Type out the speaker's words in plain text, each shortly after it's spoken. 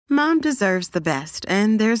Mom deserves the best,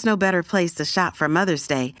 and there's no better place to shop for Mother's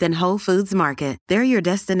Day than Whole Foods Market. They're your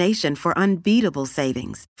destination for unbeatable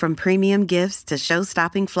savings, from premium gifts to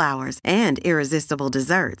show-stopping flowers and irresistible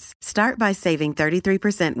desserts. Start by saving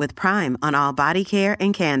 33% with Prime on all body care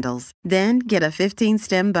and candles. Then get a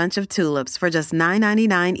 15-stem bunch of tulips for just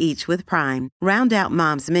 $9.99 each with Prime. Round out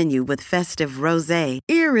Mom's menu with festive rosé,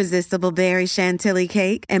 irresistible berry chantilly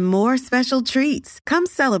cake, and more special treats. Come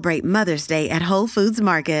celebrate Mother's Day at Whole Foods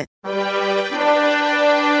Market.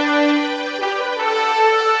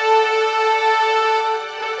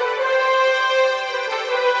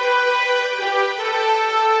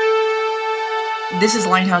 This is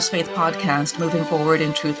Lighthouse Faith Podcast, moving forward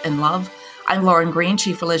in truth and love. I'm Lauren Green,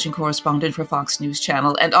 Chief Religion Correspondent for Fox News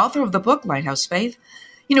Channel and author of the book, Lighthouse Faith.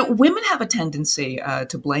 You know, women have a tendency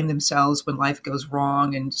to blame themselves when life goes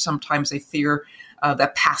wrong, and sometimes they fear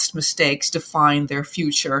that past mistakes define their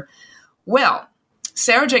future. Well,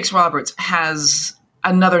 Sarah Jakes Roberts has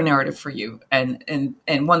another narrative for you, and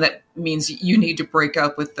one that means you need to break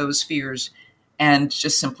up with those fears and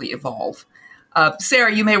just simply evolve.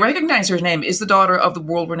 Sarah, you may recognize her name, is the daughter of the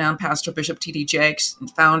world-renowned pastor Bishop T.D. Jakes, and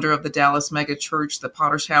founder of the Dallas mega church, the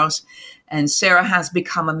Potter's House. And Sarah has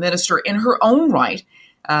become a minister in her own right.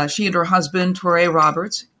 She and her husband, Touré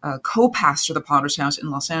Roberts, co-pastor the Potter's House in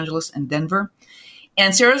Los Angeles and Denver.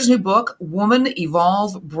 And Sarah's new book, Woman,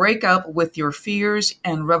 Evolve, Break Up with Your Fears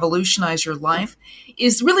and Revolutionize Your Life,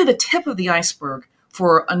 is really the tip of the iceberg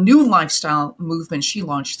for a new lifestyle movement she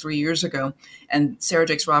launched 3 years ago. And Sarah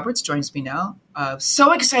Jakes Roberts joins me now.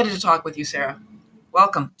 So excited to talk with you, Sarah.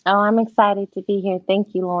 Welcome. Oh, I'm excited to be here.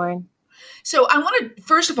 Thank you, Lauren. So I want to,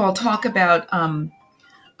 first of all, talk about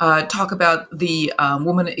the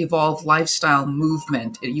Woman Evolve lifestyle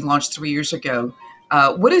movement you launched 3 years ago.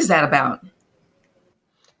 What is that about?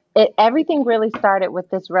 Everything really started with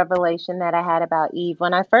this revelation that I had about Eve.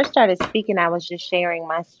 When I first started speaking, I was just sharing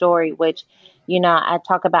my story, which, I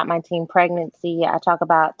talk about my teen pregnancy. I talk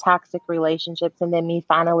about toxic relationships, and then me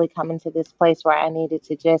finally coming to this place where I needed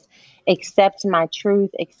to just accept my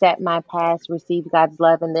truth, accept my past, receive God's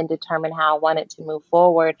love, and then determine how I wanted to move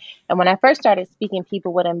forward. And when I first started speaking,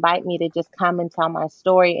 people would invite me to just come and tell my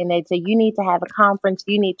story. And they'd say, you need to have a conference,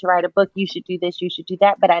 you need to write a book, you should do this, you should do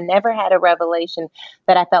that. But I never had a revelation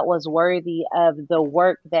that I felt was worthy of the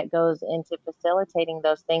work that goes into facilitating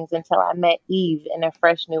those things until I met Eve in a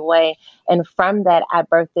fresh new way. And from that, I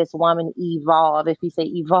birthed this woman, Evolve. If you say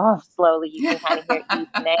evolve slowly, you can kind of hear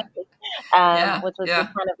Eve's name, which was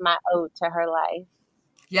just kind of my ode to her life.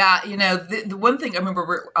 Yeah, the one thing I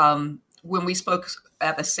remember when we spoke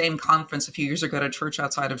at the same conference a few years ago at a church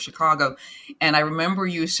outside of Chicago, and I remember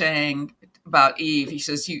you saying about Eve, he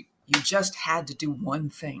says, you just had to do one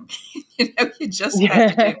thing. You just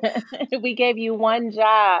had to do. We gave you one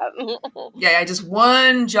job. Yeah, just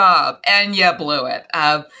one job, and you blew it.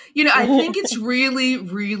 I think it's really,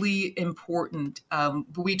 really important.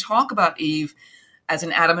 We talk about Eve as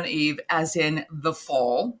in Adam and Eve, as in the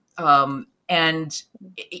fall. Why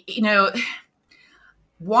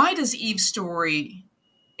does Eve's story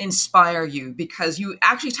inspire you? Because you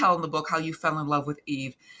actually tell in the book how you fell in love with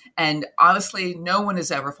Eve. And honestly, no one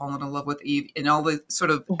has ever fallen in love with Eve in all the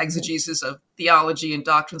sort of exegesis of theology and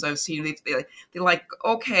doctrines I've seen. They're like,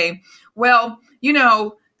 okay, well,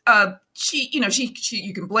 she,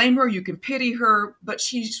 you can blame her, you can pity her, but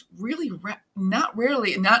she's really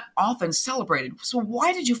not often celebrated. So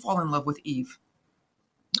why did you fall in love with Eve?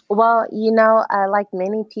 Well, like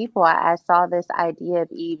many people, I saw this idea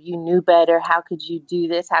of Eve. You knew better. How could you do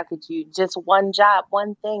this? How could you just one job,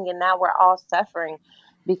 one thing? And now we're all suffering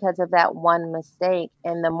because of that one mistake.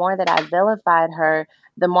 And the more that I vilified her,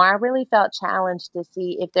 the more I really felt challenged to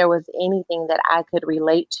see if there was anything that I could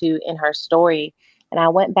relate to in her story. And I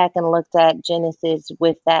went back and looked at Genesis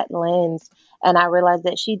with that lens, and I realized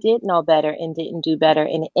that she did know better and didn't do better.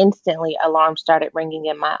 And instantly alarms started ringing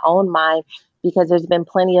in my own mind, because there's been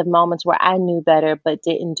plenty of moments where I knew better but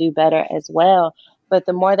didn't do better as well. But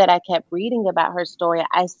the more that I kept reading about her story,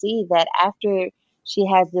 I see that after she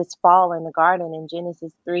has this fall in the garden in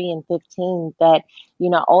Genesis 3:15, that,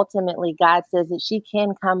 ultimately God says that she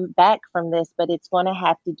can come back from this, but it's going to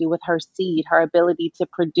have to do with her seed, her ability to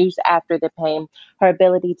produce after the pain, her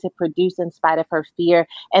ability to produce in spite of her fear.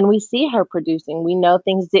 And we see her producing. We know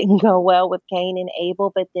things didn't go well with Cain and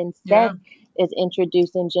Abel, but then Seth is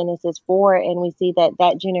introduced in Genesis 4, and we see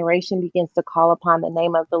that generation begins to call upon the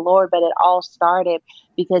name of the Lord. But it all started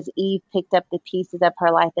because Eve picked up the pieces of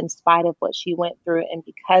her life in spite of what she went through. And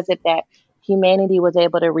because of that, humanity was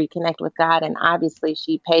able to reconnect with God. And obviously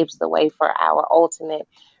she paves the way for our ultimate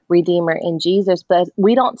redeemer in Jesus. But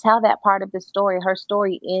we don't tell that part of the story. Her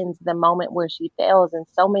story ends the moment where she fails. And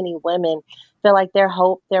so many women feel like their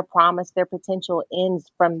hope, their promise, their potential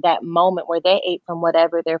ends from that moment where they ate from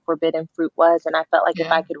whatever their forbidden fruit was. And I felt like if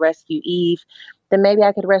Yeah. I could rescue Eve, then maybe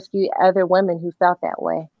I could rescue other women who felt that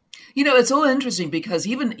way. It's so interesting because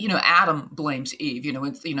even, Adam blames Eve,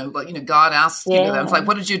 God asks, them, it's like,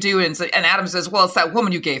 what did you do? And Adam says, well, it's that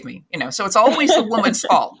woman you gave me, so it's always the woman's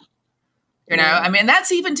fault. I mean,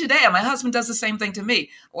 that's even today. My husband does the same thing to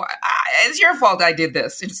me. Well, it's your fault I did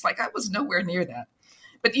this. It's like, I was nowhere near that.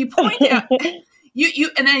 But you point out,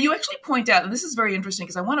 and then you actually point out, and this is very interesting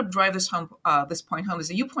because I want to drive this point home, is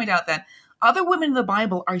that you point out that other women in the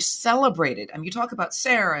Bible are celebrated. I mean, you talk about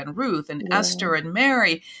Sarah and Ruth and Esther and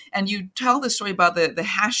Mary, and you tell the story about the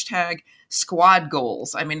hashtag squad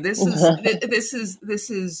goals. I mean, this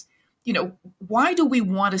is, why do we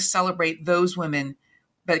want to celebrate those women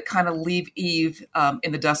but kind of leave Eve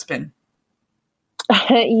in the dustbin?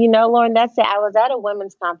 Lauren, that's it. I was at a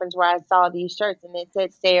women's conference where I saw these shirts and it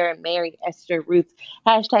said Sarah, Mary, Esther, Ruth,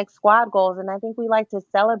 hashtag squad goals. And I think we like to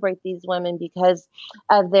celebrate these women because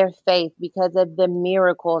of their faith, because of the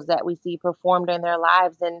miracles that we see performed in their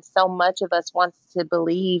lives. And so much of us wants to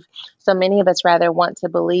believe, so many of us rather want to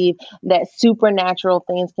believe that supernatural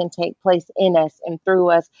things can take place in us and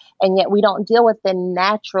through us. And yet we don't deal with the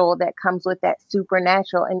natural that comes with that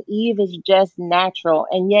supernatural. And Eve is just natural.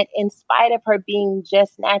 And yet in spite of her being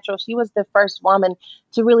just natural, she was the first woman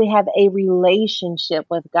to really have a relationship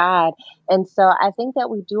with God. And so I think that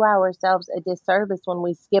we do ourselves a disservice when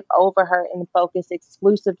we skip over her and focus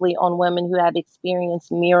exclusively on women who have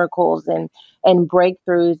experienced miracles and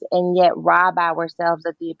breakthroughs, and yet rob ourselves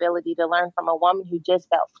of the ability to learn from a woman who just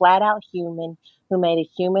felt flat out human, who made a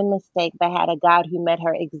human mistake, but had a God who met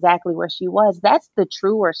her exactly where she was. That's the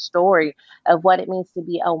truer story of what it means to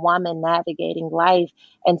be a woman navigating life.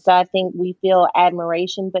 And so I think we feel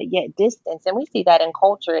admiration, but yet distance. And we see that in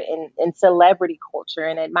culture, in celebrity culture,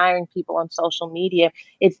 and admiring people on social media.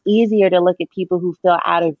 It's easier to look at people who feel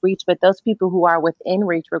out of reach, but those people who are within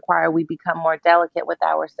reach require we become more delicate with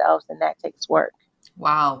ourselves, and that takes work.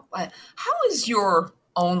 Wow. How is your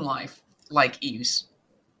own life like Eve's?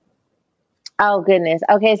 Oh, goodness.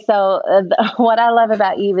 Okay. So what I love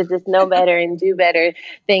about Eve is this know better and do better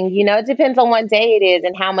thing. It depends on what day it is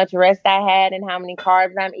and how much rest I had and how many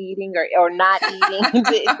carbs I'm eating or not eating.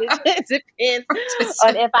 It depends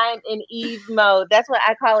on if I'm in Eve mode. That's what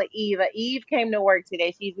I call it, Eve. Eve came to work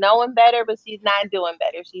today. She's knowing better, but she's not doing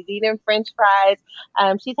better. She's eating French fries.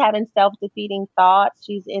 She's having self-defeating thoughts.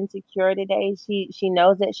 She's insecure today. She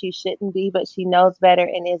knows that she shouldn't be, but she knows better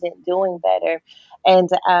and isn't doing better. And,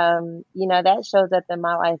 that shows up in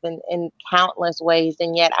my life in countless ways.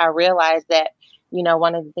 And yet I realize that,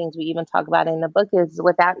 one of the things we even talk about in the book is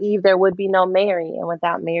without Eve, there would be no Mary. And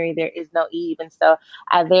without Mary, there is no Eve. And so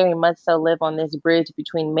I very much so live on this bridge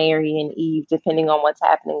between Mary and Eve, depending on what's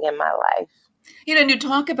happening in my life. And you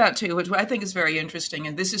talk about, too, which I think is very interesting,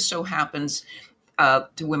 and this is so happens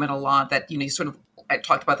to women a lot, that, you sort of, I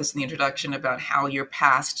talked about this in the introduction about how your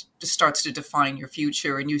past just starts to define your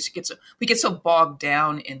future, and we get so bogged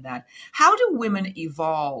down in that. How do women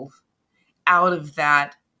evolve out of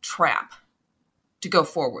that trap to go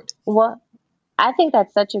forward? Well, I think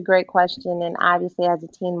that's such a great question. And obviously, as a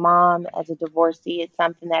teen mom, as a divorcee, it's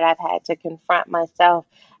something that I've had to confront myself.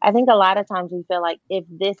 I think a lot of times we feel like if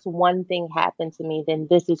this one thing happened to me, then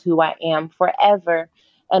this is who I am forever.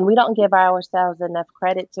 And we don't give ourselves enough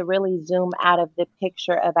credit to really zoom out of the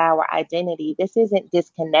picture of our identity. This isn't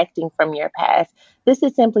disconnecting from your past. This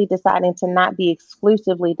is simply deciding to not be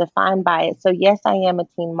exclusively defined by it. So yes, I am a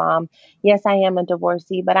teen mom. Yes, I am a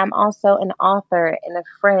divorcee, but I'm also an author and a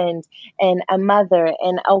friend and a mother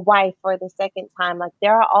and a wife for the second time. Like,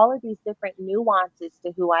 there are all of these different nuances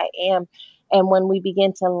to who I am. And when we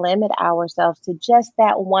begin to limit ourselves to just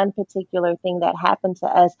that one particular thing that happened to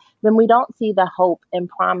us, then we don't see the hope and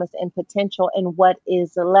promise and potential in what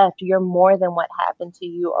is left. You're more than what happened to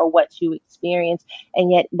you or what you experienced.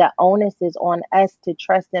 And yet the onus is on us to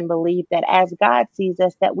trust and believe that as God sees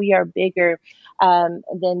us, that we are bigger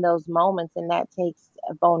than those moments. And that takes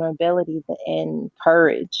vulnerability and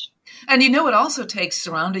courage. And it also takes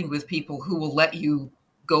surrounding with people who will let you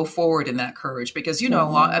go forward in that courage, because a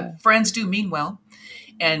lot of friends do mean well,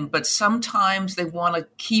 but sometimes they want to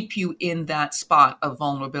keep you in that spot of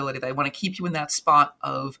vulnerability. They want to keep you in that spot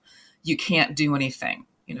of you can't do anything.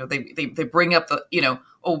 They bring up the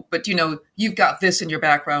but you've got this in your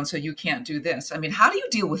background, so you can't do this. I mean, how do you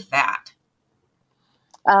deal with that?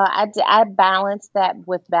 I balance that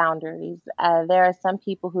with boundaries. There are some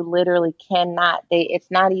people who literally cannot. It's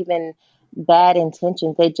not even bad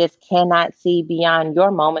intentions. They just cannot see beyond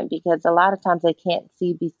your moment because a lot of times they can't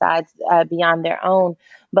see beyond their own.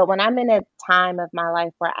 But when I'm in a time of my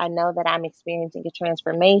life where I know that I'm experiencing a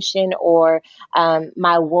transformation or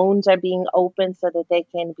my wounds are being opened so that they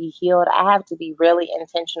can be healed, I have to be really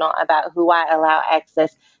intentional about who I allow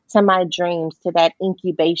access to my dreams, to that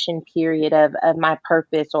incubation period of my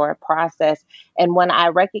purpose or a process. And when I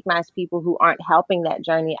recognize people who aren't helping that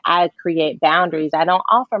journey, I create boundaries. I don't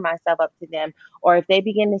offer myself up to them. Or if they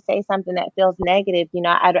begin to say something that feels negative,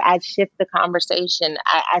 I shift the conversation.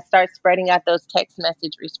 I start spreading out those text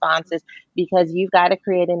message responses because you've got to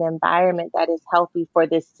create an environment that is healthy for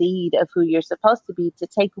the seed of who you're supposed to be to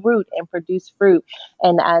take root and produce fruit.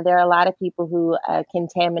 And there are a lot of people who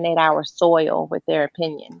contaminate our soil with their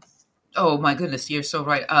opinions. Oh my goodness, you're so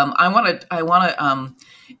right. I want to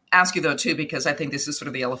ask you though too, because I think this is sort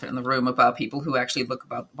of the elephant in the room about people who actually look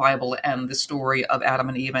about the Bible and the story of Adam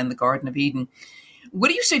and Eve and the Garden of Eden. What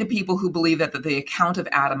do you say to people who believe that the account of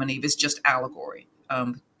Adam and Eve is just allegory?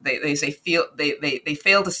 They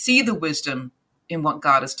fail to see the wisdom in what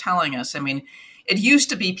God is telling us. I mean, it used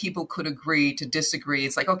to be people could agree to disagree.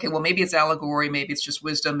 It's like, okay, well, maybe it's allegory, maybe it's just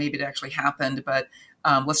wisdom, maybe it actually happened, but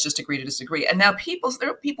let's just agree to disagree. And now there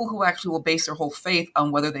are people who actually will base their whole faith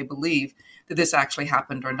on whether they believe that this actually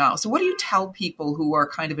happened or not. So what do you tell people who are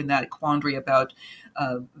kind of in that quandary about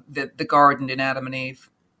the garden in Adam and Eve?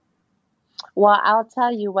 Well, I'll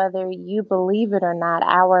tell you, whether you believe it or not,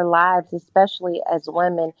 our lives, especially as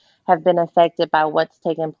women, have been affected by what's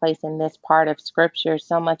taken place in this part of scripture.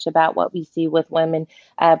 So much about what we see with women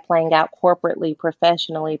playing out corporately,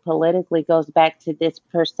 professionally, politically goes back to this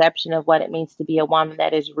perception of what it means to be a woman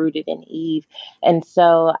that is rooted in Eve. And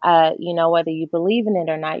so, whether you believe in it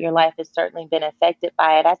or not, your life has certainly been affected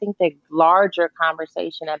by it. I think the larger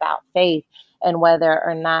conversation about faith and whether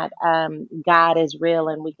or not God is real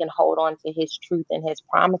and we can hold on to his truth and his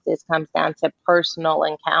promises comes down to personal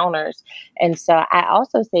encounters. And so I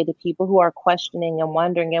also say to people who are questioning and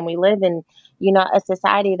wondering, and we live in, a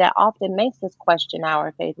society that often makes us question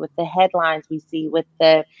our faith with the headlines we see, with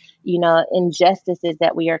the, injustices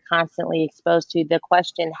that we are constantly exposed to. The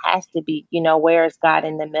question has to be, where is God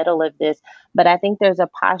in the middle of this? But I think there's a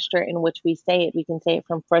posture in which we say it. We can say it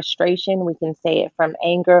from frustration, we can say it from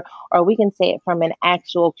anger, or we can say it from an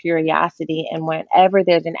actual curiosity. And whenever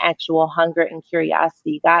there's an actual hunger and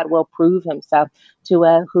curiosity, God will prove himself to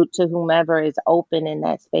whomever is open in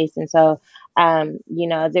that space. And so, as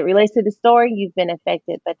it relates to the story, you've been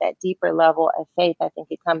affected, but that deeper level of faith, I think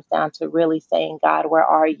it comes down to really saying, God, where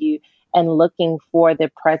are you? And looking for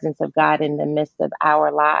the presence of God in the midst of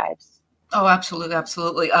our lives. Oh, absolutely.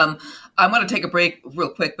 Absolutely. I want to take a break real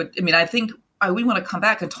quick, but I mean, I think we want to come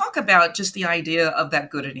back and talk about just the idea of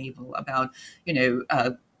that good and evil, about, can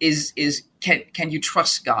you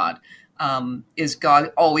trust God? Is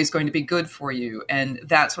God always going to be good for you? And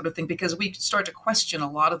that sort of thing, because we start to question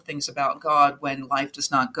a lot of things about God when life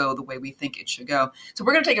does not go the way we think it should go. So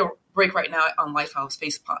we're going to take a break right now on Lighthouse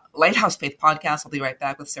Faith Podcast. I'll be right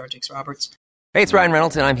back with Sarah Jakes Roberts. Hey, it's Ryan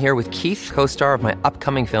Reynolds, and I'm here with Keith, co-star of my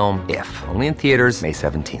upcoming film, If, only in theaters May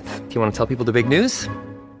 17th. Do you want to tell people the big news?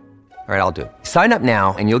 All right, I'll do it. Sign up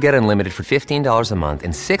now and you'll get unlimited for $15 a month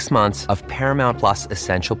and 6 months of Paramount Plus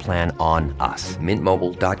Essential Plan on us.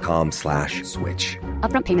 MintMobile.com/switch.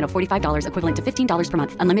 Upfront payment of $45 equivalent to $15 per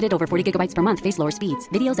month. Unlimited over 40 gigabytes per month. Face lower speeds.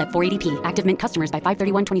 Videos at 480p. Active Mint customers by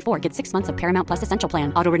 531.24 get 6 months of Paramount Plus Essential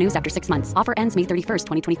Plan. Auto renews after 6 months. Offer ends May 31st,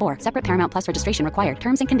 2024. Separate Paramount Plus registration required.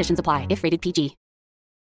 Terms and conditions apply if rated PG.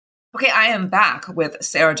 Okay, I am back with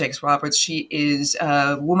Sarah Jakes Roberts. She is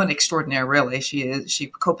a woman extraordinaire, really. She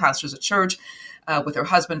co-pastors a church with her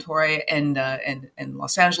husband Torrey in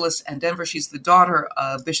Los Angeles and Denver. She's the daughter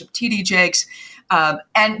of Bishop T.D. Jakes. And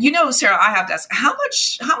Sarah, I have to ask, how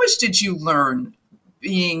much did you learn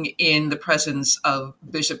being in the presence of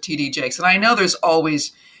Bishop T.D. Jakes? And I know there's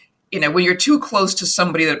always, when you're too close to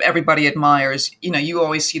somebody that everybody admires, you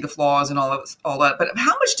always see the flaws and all that. But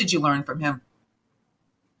how much did you learn from him?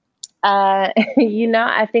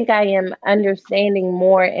 I think I am understanding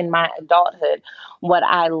more in my adulthood what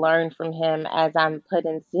I learned from him as I'm put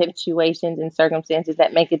in situations and circumstances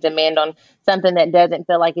that make a demand on something that doesn't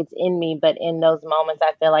feel like it's in me. But in those moments,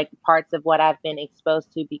 I feel like parts of what I've been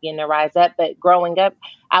exposed to begin to rise up. But growing up,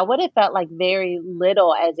 I would have felt like very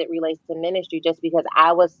little as it relates to ministry, just because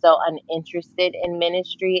I was so uninterested in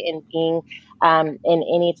ministry and being in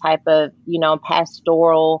any type of,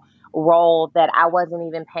 pastoral role that I wasn't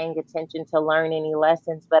even paying attention to learn any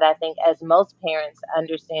lessons. But I think as most parents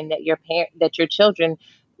understand that your children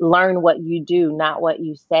learn what you do, not what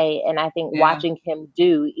you say. And I think watching him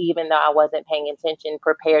do, even though I wasn't paying attention,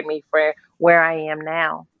 prepared me for where I am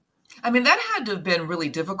now. I mean, that had to have been really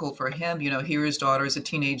difficult for him. Here his daughter is a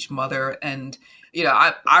teenage mother, and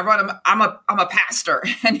I run. I'm a pastor,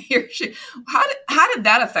 and here she. How did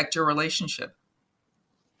that affect your relationship?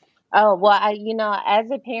 Oh, well, as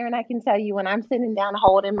a parent, I can tell you when I'm sitting down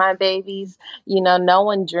holding my babies, no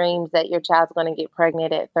one dreams that your child's going to get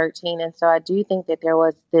pregnant at 13. And so I do think that there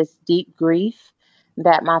was this deep grief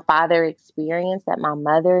that my father experienced, that my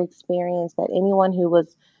mother experienced, that anyone who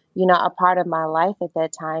was, a part of my life at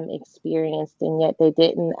that time experienced, and yet they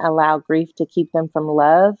didn't allow grief to keep them from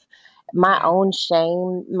love. My Yeah. own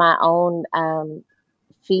shame, my own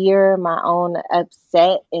fear, my own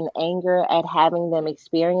upset and anger at having them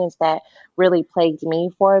experience that really plagued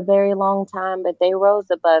me for a very long time, but they rose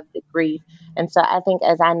above the grief. And so I think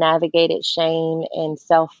as I navigated shame and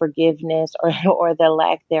self-forgiveness or the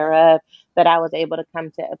lack thereof, that I was able to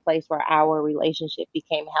come to a place where our relationship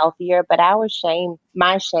became healthier. But my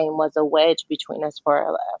shame was a wedge between us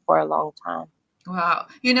for a long time. Wow.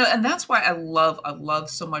 And that's why I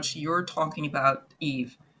love so much you're talking about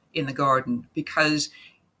Eve in the garden, because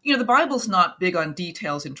the Bible's not big on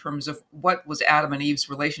details in terms of what was Adam and Eve's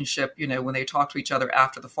relationship, when they talked to each other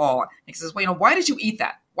after the fall. He says, well, why did you eat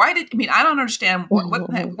that? I don't understand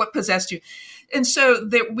what possessed you. And so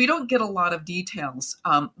we don't get a lot of details,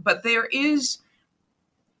 but there is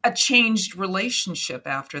a changed relationship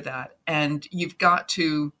after that. And you've got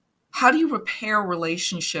to, how do you repair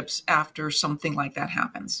relationships after something like that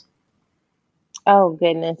happens? Oh,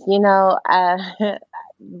 goodness.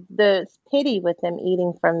 The pity with them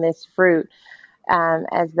eating from this fruit,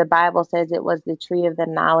 as the Bible says, it was the tree of the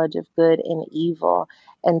knowledge of good and evil.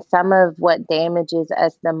 And some of what damages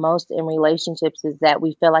us the most in relationships is that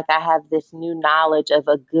we feel like I have this new knowledge of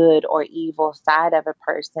a good or evil side of a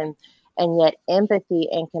person. And yet empathy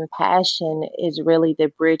and compassion is really the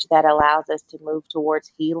bridge that allows us to move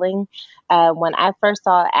towards healing. When I first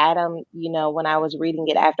saw Adam, when I was reading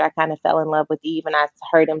it after I kind of fell in love with Eve and I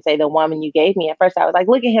heard him say, the woman you gave me, at first I was like,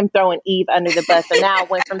 look at him throwing Eve under the bus. So now I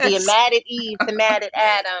went from being mad at Eve to mad at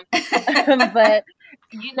Adam. But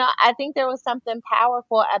I think there was something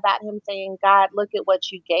powerful about him saying, God, look at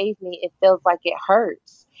what you gave me. It feels like it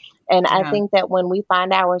hurts. And I think that when we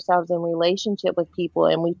find ourselves in relationship with people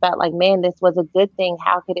and we felt like, man, this was a good thing,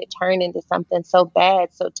 how could it turn into something so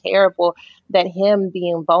bad, so terrible, that him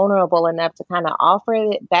being vulnerable enough to kind of offer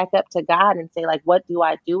it back up to God and say, like, what do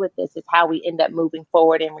I do with this, is how we end up moving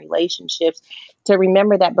forward in relationships. To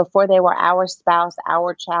remember that before they were our spouse,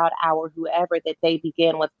 our child, our whoever, that they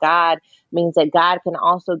began with God, means that God can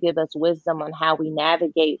also give us wisdom on how we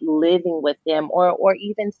navigate living with them or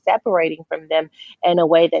even separating from them in a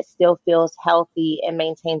way that still feels healthy and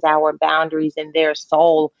maintains our boundaries and their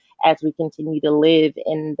soul as we continue to live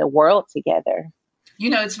in the world together.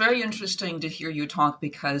 It's very interesting to hear you talk,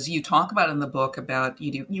 because you talk about in the book about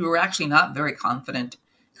you were actually not very confident,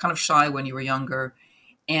 kind of shy when you were younger.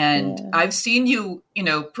 And I've seen you,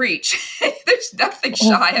 preach. There's nothing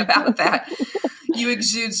shy about that. You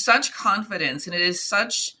exude such confidence, and it is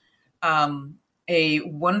such a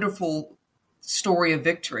wonderful story of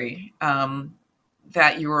victory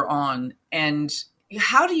that you are on. And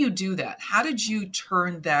how do you do that? How did you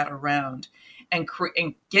turn that around and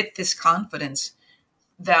get this confidence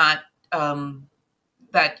that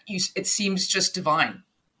it seems just divine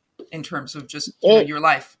in terms of just your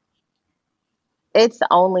life? It's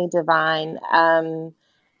only divine. I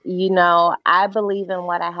believe in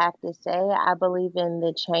what I have to say. I believe in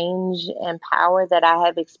the change and power that I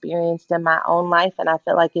have experienced in my own life. And I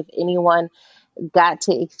feel like if anyone got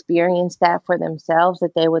to experience that for themselves,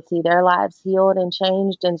 that they would see their lives healed and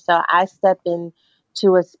changed. And so I step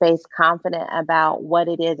into a space confident about what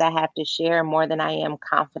it is I have to share more than I am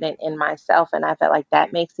confident in myself. And I felt like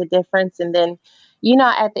that makes a difference. And then,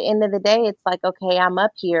 at the end of the day, it's like, okay, I'm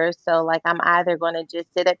up here. So like, I'm either going to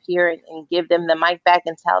just sit up here and give them the mic back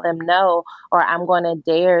and tell them no, or I'm going to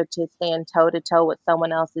dare to stand toe to toe with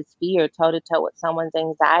someone else's fear, toe to toe with someone's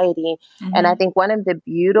anxiety. Mm-hmm. And I think one of the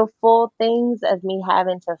beautiful things of me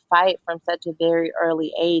having to fight from such a very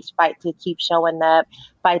early age, fight to keep showing up,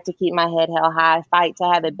 fight to keep my head held high, fight to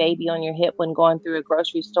have a baby on your hip when going through a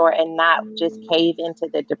grocery store and not just cave into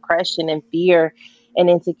the depression and fear and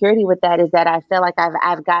insecurity with that, is that I feel like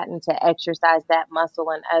I've gotten to exercise that muscle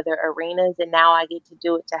in other arenas, and now I get to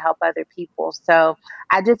do it to help other people. So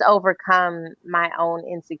I just overcome my own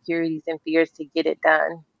insecurities and fears to get it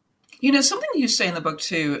done. Something you say in the book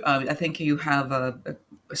too, I think you have a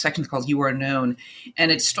section called You Are Known,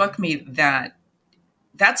 and it struck me that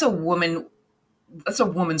that's a woman's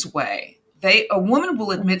way. A woman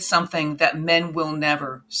will admit something that men will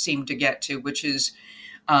never seem to get to, which is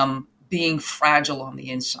being fragile on the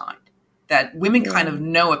inside. that women kind of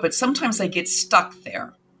know it, but sometimes they get stuck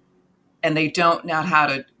there and they don't know how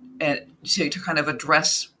to kind of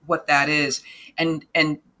address what that is. And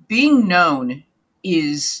being known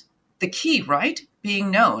is the key, right? Being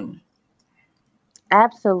known.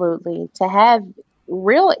 Absolutely. To have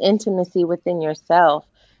real intimacy within yourself,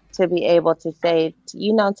 to be able to say,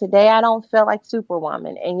 today I don't feel like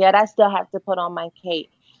Superwoman, and yet I still have to put on my cape,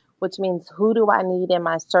 which means who do I need in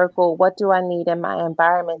my circle? What do I need in my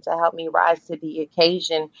environment to help me rise to the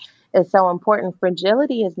occasion is so important.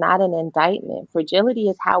 Fragility is not an indictment. Fragility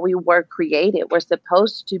is how we were created. We're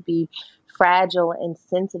supposed to be fragile and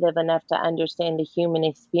sensitive enough to understand the human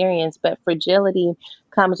experience, but fragility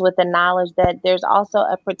comes with the knowledge that there's also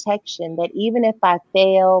a protection, that even if I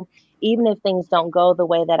fail, even if things don't go the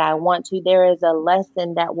way that I want to, there is a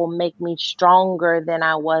lesson that will make me stronger than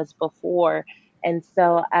I was before. And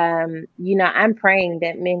so, I'm praying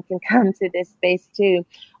that men can come to this space too,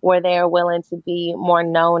 where they are willing to be more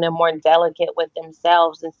known and more delicate with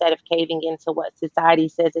themselves instead of caving into what society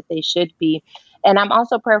says that they should be. And I'm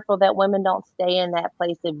also prayerful that women don't stay in that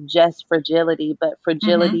place of just fragility, but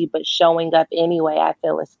showing up anyway, I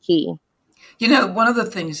feel is key. One of the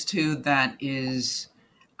things too that is,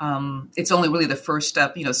 it's only really the first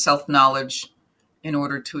step, self-knowledge in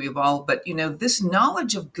order to evolve. But, this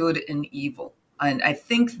knowledge of good and evil, and I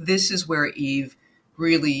think this is where Eve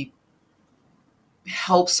really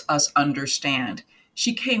helps us understand.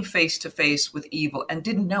 She came face to face with evil and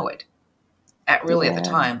didn't know it at the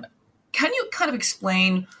time. Can you kind of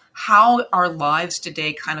explain how our lives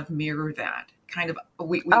today kind of mirror that? Kind of,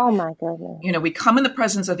 oh my goodness. We come in the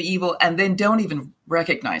presence of evil and then don't even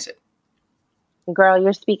recognize it. Girl,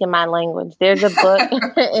 you're speaking my language. There's a book,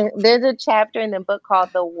 there's a chapter in the book called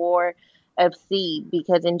The War of Seed,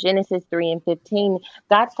 because in Genesis 3:15,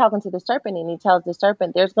 God's talking to the serpent and he tells the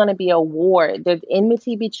serpent, there's going to be a war. There's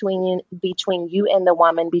enmity between you and the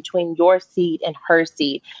woman, between your seed and her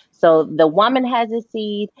seed. So the woman has a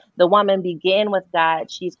seed. The woman began with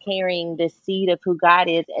God. She's carrying the seed of who God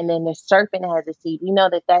is. And then the serpent has a seed. We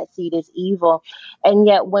know that seed is evil. And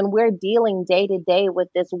yet when we're dealing day to day with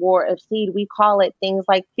this war of seed, we call it things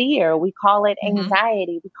like fear. We call it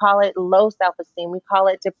anxiety. We call it low self-esteem. We call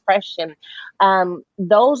it depression.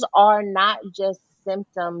 Those are not just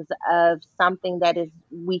symptoms of something that is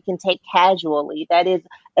we can take casually. That is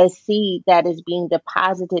a seed that is being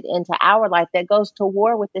deposited into our life that goes to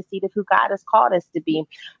war with the seed of who God has called us to be.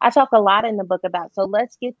 I talk a lot in the book about, so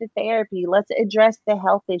let's get to therapy. Let's address the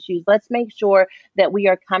health issues. Let's make sure that we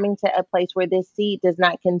are coming to a place where this seed does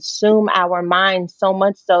not consume our mind so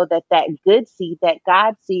much so that good seed, that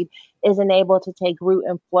God seed, isn't able to take root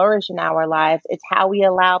and flourish in our lives. It's how we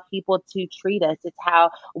allow people to treat us. It's how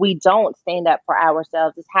we don't stand up for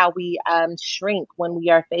ourselves. It's how we shrink when we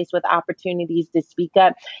are faced with opportunities to speak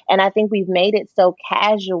up. And I think we've made it so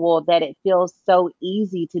casual that it feels so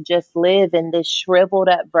easy to just live in this shriveled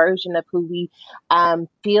up version of who we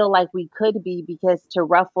feel like we could be, because to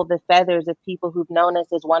ruffle the feathers of people who've known us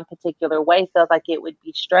as one particular way feels like it would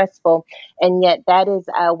be stressful. And yet that is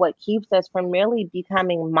what keeps us from really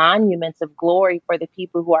becoming monuments of glory for the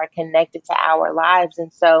people who are connected to our lives.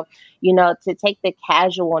 And so, to take the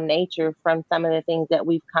casual nature from some of the things that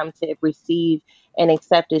we've come to receive and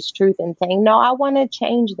accept as truth and saying, no, I want to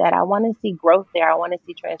change that. I want to see growth there. I want to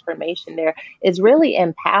see transformation there, is really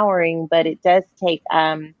empowering, but it does take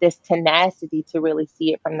this tenacity to really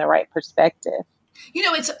see it from the right perspective.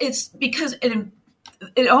 It's because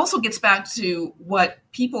it also gets back to what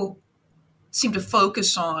people seem to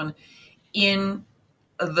focus on in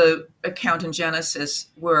the account in Genesis,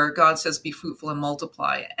 where God says, be fruitful and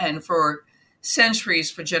multiply. And for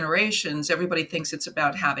centuries, for generations, everybody thinks it's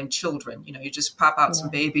about having children. You just pop out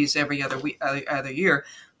some babies every other year.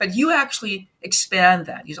 But you actually expand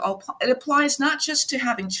that. It applies not just to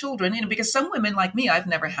having children, because some women like me, I've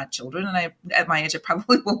never had children. And at my age, I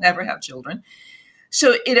probably will never have children.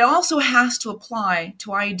 So it also has to apply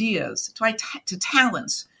to ideas, to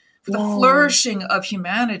talents, for the flourishing of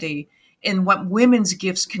humanity in what women's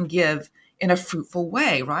gifts can give in a fruitful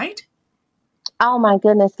way, right? Oh my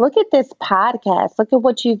goodness. Look at this podcast. Look at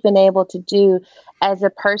what you've been able to do as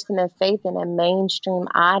a person of faith in a mainstream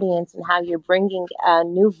audience, and how you're bringing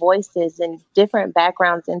new voices and different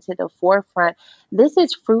backgrounds into the forefront. This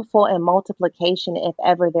is fruitful in multiplication, if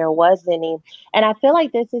ever there was any. And I feel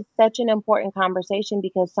like this is such an important conversation,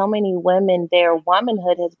 because so many women, their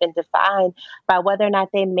womanhood has been defined by whether or not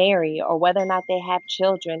they marry or whether or not they have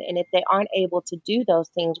children. And if they aren't able to do those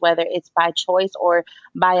things, whether it's by choice or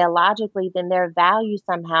biologically, then their value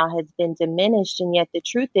somehow has been diminished. And yet the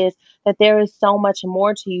truth is that there is so much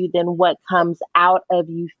more to you than what comes out of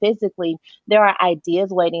you physically. There are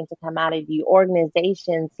ideas waiting to come out of you,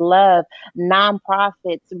 organizations, love,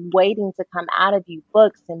 nonprofits waiting to come out of you,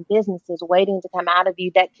 books and businesses waiting to come out of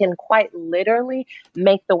you that can quite literally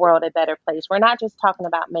make the world a better place. We're not just talking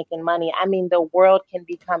about making money. I mean, the world can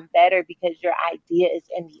become better because your idea is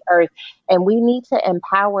in the earth. And we need to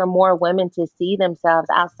empower more women to see themselves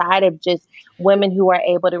outside of just women who are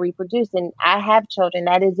able to reproduce. And I have children.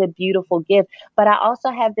 That is a beautiful gift. But I also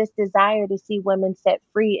have this desire to see women set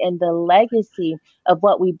free, and the legacy of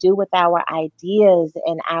what we do with our ideas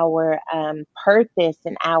and our purpose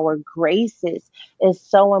and our graces is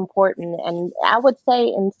so important. And I would say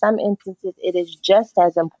in some instances, it is just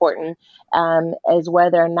as important as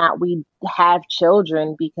whether or not we have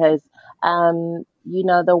children, because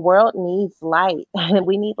the world needs light.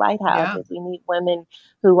 We need lighthouses. Yeah. We need women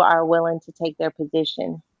who are willing to take their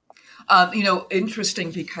position.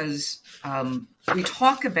 Interesting, because you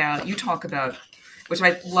talk about, which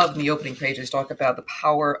I love in the opening pages, talk about the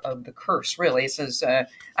power of the curse, really. It says, I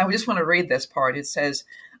just want to read this part. It says,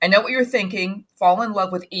 I know what you're thinking, fall in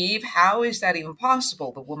love with Eve. How is that even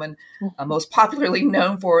possible? The woman most popularly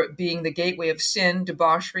known for being the gateway of sin,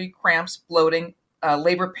 debauchery, cramps, bloating,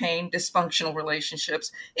 labor pain, dysfunctional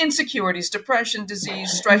relationships, insecurities, depression,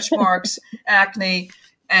 disease, stretch marks, acne,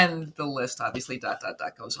 and the list obviously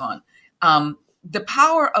goes on. The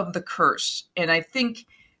power of the curse. And I think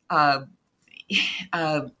I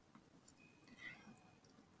don't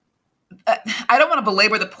want to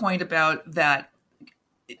belabor the point about that.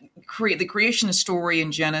 The creation story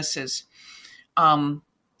in Genesis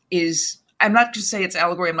is, I'm not going to say it's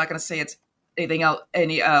allegory. I'm not going to say it's anything else,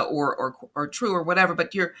 or true or whatever.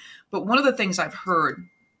 But one of the things I've heard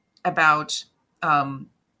about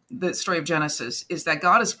the story of Genesis is that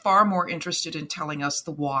God is far more interested in telling us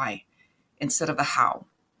the why instead of the how.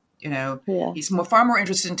 He's far more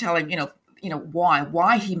interested in telling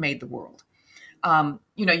why he made the world.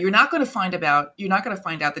 You're not going to find out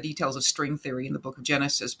the details of string theory in the book of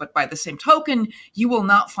Genesis, but by the same token, you will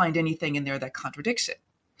not find anything in there that contradicts it.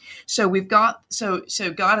 So God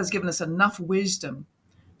has given us enough wisdom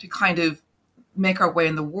to kind of make our way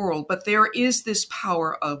in the world, but there is this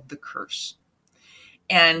power of the curse.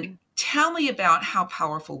 And tell me about how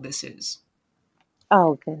powerful this is.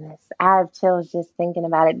 Oh goodness, I have chills just thinking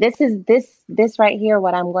about it. This right here,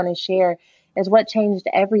 what I'm going to share, is what changed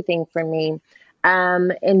everything for me.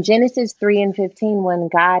 In Genesis 3:15, when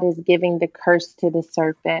God is giving the curse to the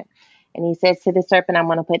serpent, and he says to the serpent, I'm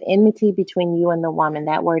going to put enmity between you and the woman.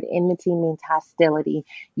 That word enmity means hostility.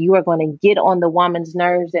 You are going to get on the woman's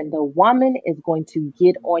nerves, and the woman is going to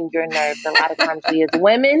get on your nerves. A lot of times we as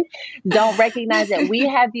women don't recognize that we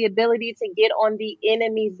have the ability to get on the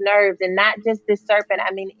enemy's nerves, and not just the serpent.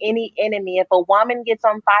 I mean, any enemy. If a woman gets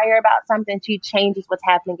on fire about something, she changes what's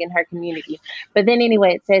happening in her community. But then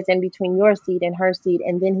anyway, it says in between your seed and her seed,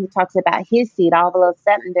 and then he talks about his seed. All of a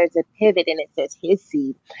sudden, there's a pivot, and it says his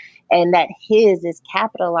seed. And that his is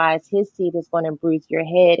capitalized. His seed is going to bruise your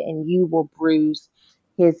head, and you will bruise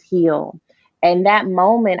his heel. And that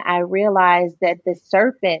moment, I realized that the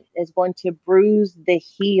serpent is going to bruise the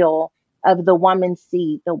heel of the woman's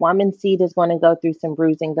seed. The woman's seed is going to go through some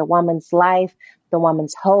bruising. The woman's life, the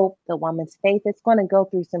woman's hope, the woman's faith, it's going to go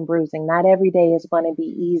through some bruising. Not every day is going to be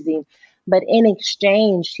easy. But in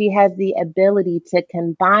exchange, she has the ability to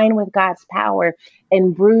combine with God's power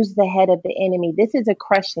and bruise the head of the enemy. This is a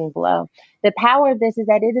crushing blow. The power of this is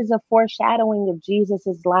that it is a foreshadowing of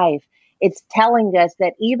Jesus's life. It's telling us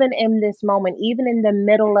that even in this moment, even in the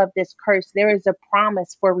middle of this curse, there is a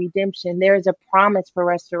promise for redemption. There is a promise for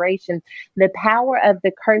restoration. The power of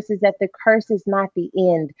the curse is that the curse is not the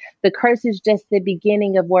end. The curse is just the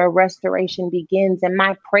beginning of where restoration begins. And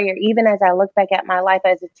my prayer, even as I look back at my life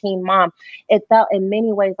as a teen mom, it felt in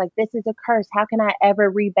many ways like this is a curse. How can I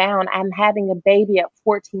ever rebound? I'm having a baby at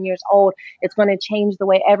 14 years old. It's going to change the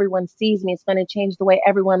way everyone sees me. It's going to change the way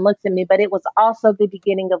everyone looks at me. But it was also the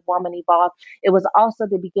beginning of Woman Evolve. It was also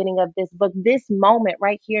the beginning of this book. This moment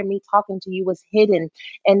right here, me talking to you, was hidden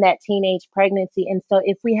in that teenage pregnancy. And so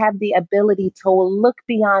if we have the ability to look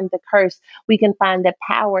beyond the curse, we can find the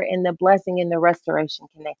power and the blessing and the restoration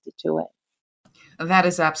connected to it. That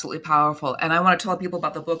is absolutely powerful. And I want to tell people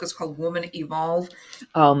about the book. It's called Woman Evolve.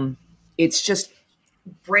 It's just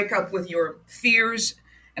break up with your fears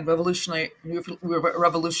and revolutionize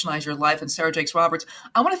your life. And Sarah Jakes Roberts,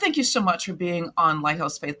 I want to thank you so much for being on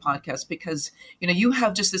Lighthouse Faith Podcast, because you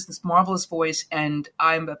have just this marvelous voice, and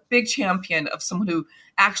I'm a big champion of someone who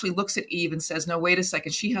actually looks at Eve and says, no, wait a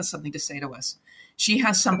second, she has something to say to us. She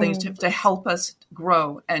has something to help us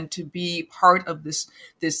grow and to be part of this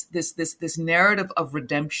narrative of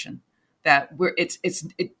redemption. That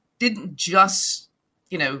it didn't just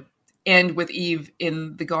end with Eve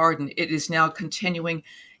in the garden. It is now continuing,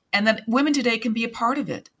 and that women today can be a part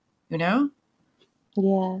of it. Yeah,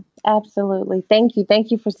 absolutely. Thank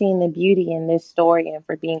you for seeing the beauty in this story and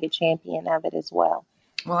for being a champion of it as well.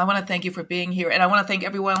 Well, I want to thank you for being here. And I want to thank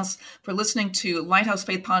everyone else for listening to Lighthouse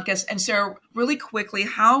Faith Podcast. And Sarah, really quickly,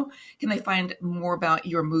 how can they find more about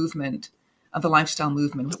your movement, the lifestyle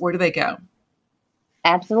movement? Where do they go?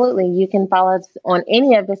 Absolutely. You can follow us on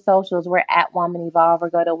any of the socials. We're at Woman Evolve,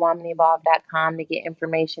 or go to womanivolve.com to get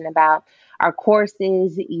information about our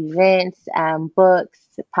courses, events, books,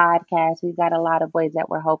 podcasts. We've got a lot of ways that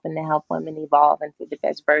we're hoping to help women evolve into the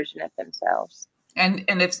best version of themselves. And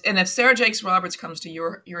if Sarah Jakes Roberts comes to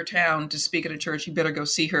your town to speak at a church, you better go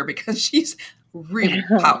see her, because she's really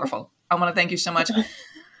powerful. I want to thank you so much.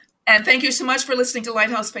 And thank you so much for listening to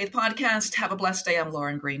Lighthouse Faith Podcast. Have a blessed day. I'm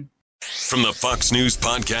Lauren Green. From the Fox News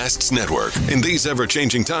Podcasts Network. In these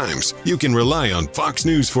ever-changing times, you can rely on Fox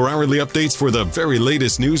News for hourly updates for the very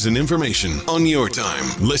latest news and information on your time.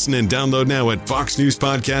 Listen and download now at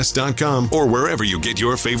foxnewspodcast.com or wherever you get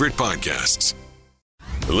your favorite podcasts.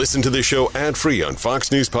 Listen to the show ad-free on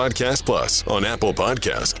Fox News Podcast Plus, on Apple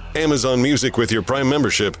Podcast, Amazon Music with your Prime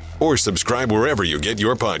membership, or subscribe wherever you get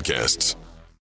your podcasts.